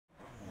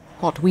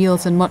Hot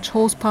wheels and much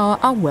horsepower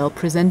are well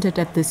presented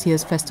at this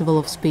year's Festival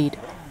of Speed.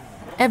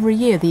 Every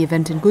year the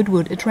event in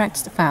Goodwood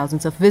attracts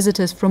thousands of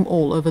visitors from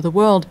all over the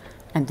world,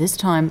 and this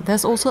time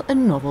there's also a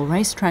novel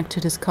racetrack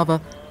to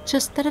discover,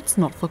 just that it's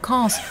not for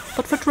cars,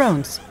 but for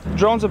drones.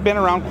 Drones have been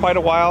around quite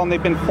a while and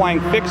they've been flying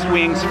fixed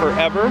wings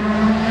forever.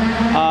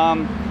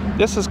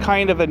 This is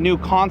kind of a new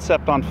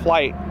concept on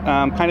flight,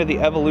 kind of the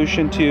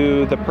evolution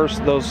to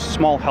those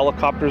small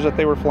helicopters that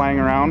they were flying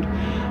around.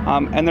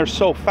 And they're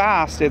so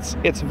fast, it's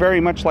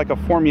very much like a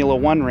Formula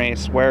One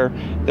race where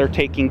they're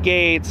taking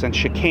gates and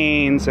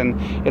chicanes, and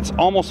it's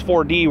almost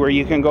 4D where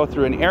you can go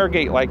through an air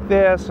gate like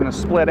this and a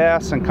split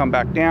S and come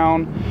back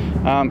down.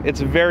 It's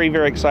very,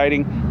 very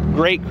exciting.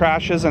 Great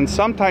crashes, and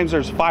sometimes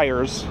there's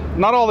fires.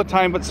 Not all the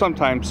time, but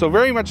sometimes. So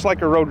very much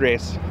like a road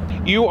race.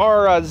 You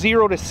are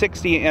 0 to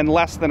 60 in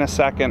less than a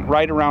second,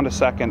 right around a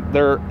second.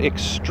 They're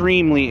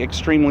extremely,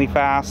 extremely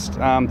fast.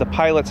 The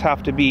pilots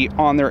have to be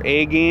on their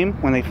A game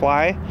when they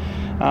fly.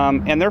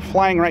 And they're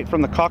flying right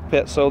from the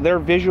cockpit, so they're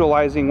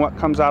visualizing what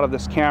comes out of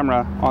this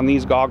camera on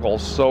these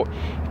goggles. So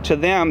to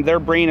them, their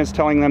brain is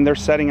telling them they're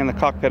sitting in the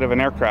cockpit of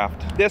an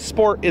aircraft. This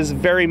sport is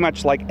very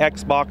much like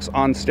Xbox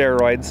on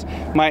steroids.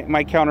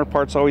 My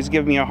counterparts always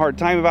give me a hard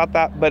time about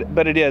that,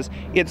 but it is.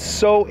 It's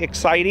so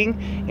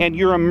exciting, and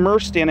you're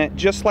immersed in it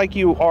just like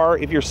you are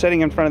if you're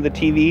sitting in front of the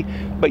TV,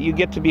 but you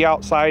get to be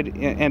outside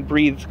and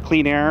breathe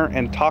clean air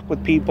and talk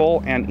with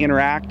people and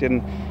interact,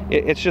 and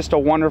it's just a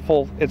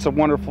wonderful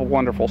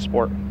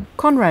sport.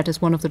 Conrad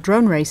is one of the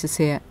drone racers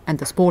here, and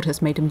the sport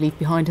has made him leave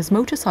behind his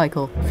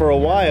motorcycle. For a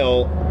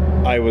while,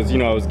 I was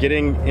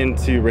getting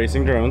into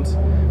racing drones,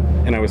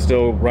 and I was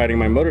still riding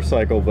my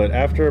motorcycle, but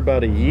after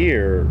about a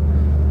year,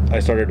 I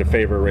started to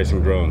favor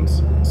racing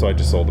drones, so I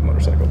just sold the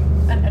motorcycle.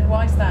 And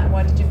why is that?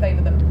 Why did you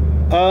favor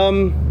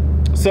them?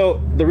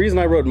 So the reason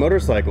I rode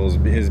motorcycles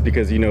is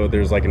because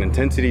there's like an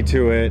intensity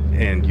to it,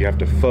 and you have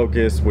to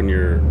focus when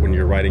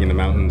you're riding in the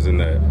mountains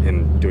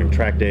and doing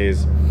track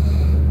days.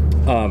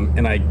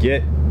 And I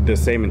get the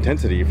same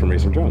intensity from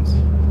racing drones.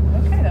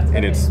 Okay, that's great.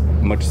 And it's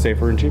much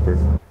safer and cheaper.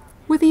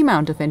 With the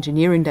amount of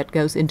engineering that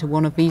goes into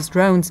one of these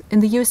drones, in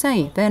the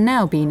USA they're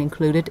now being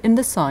included in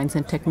the science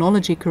and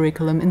technology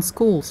curriculum in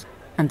schools.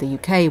 And the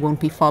UK won't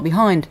be far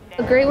behind.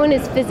 A great one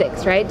is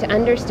physics, right? To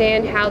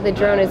understand how the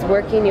drone is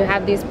working, you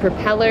have these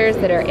propellers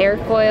that are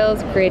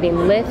airfoils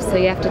creating lift, so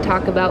you have to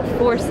talk about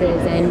forces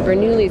and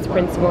Bernoulli's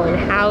principle and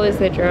how is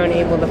the drone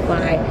able to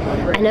fly.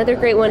 Another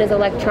great one is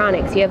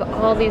electronics. You have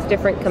all these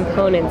different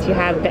components. You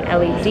have the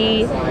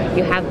LED,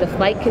 you have the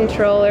flight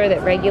controller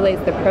that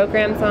regulates the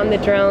programs on the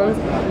drones,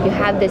 you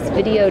have this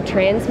video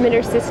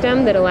transmitter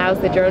system that allows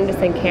the drone to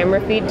send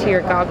camera feed to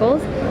your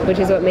goggles, which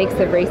is what makes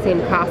the racing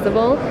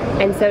possible.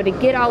 And so to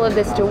get all of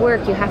this to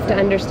work, you have to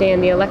understand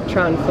the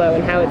electron flow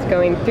and how it's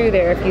going through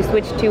there. If you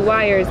switch two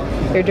wires,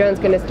 your drone's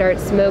going to start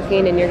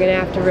smoking and you're going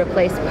to have to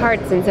replace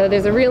parts. And so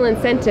there's a real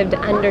incentive to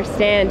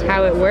understand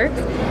how it works,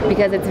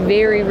 because it's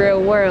very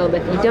real world.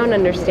 If you don't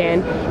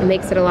understand, it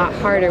makes it a lot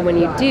harder. When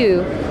you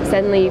do,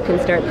 suddenly you can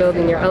start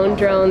building your own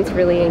drones,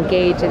 really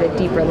engage at a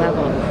deeper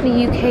level.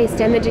 In the UK,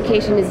 STEM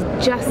education is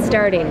just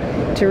starting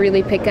to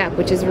really pick up,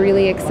 which is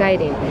really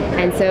exciting.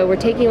 And so we're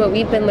taking what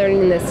we've been learning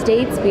in the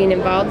States, being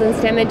involved in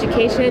STEM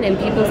education, and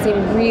people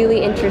seem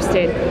really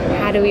interested.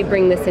 How do we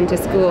bring this into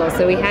school?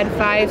 So we had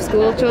 5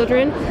 school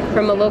children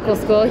from a local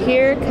school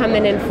here come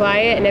in and fly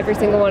it, and every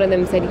single one of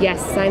them said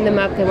yes, sign them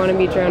up, they want to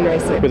be drone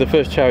racers. We're the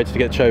first charity to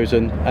get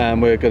chosen,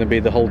 and we're going to be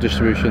the whole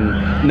distribution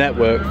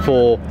network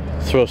for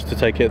Thrust to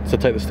take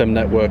the STEM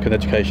network and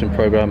education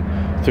program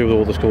through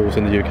all the schools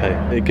in the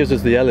UK. It gives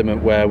us the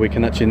element where we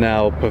can actually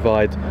now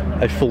provide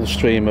a full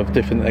stream of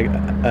different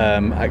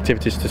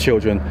activities to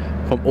children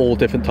from all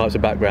different types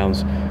of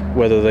backgrounds,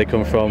 whether they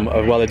come from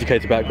a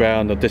well-educated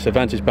background, a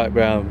disadvantaged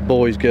background,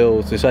 boys,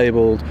 girls,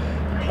 disabled,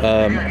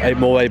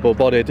 more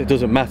able-bodied, it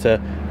doesn't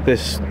matter.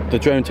 The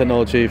drone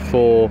technology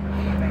from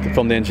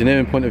the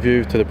engineering point of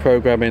view to the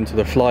programming to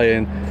the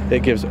flying,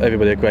 it gives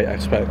everybody a great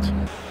aspect.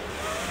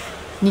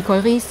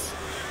 Nicole Ris,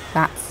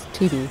 that's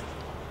TV.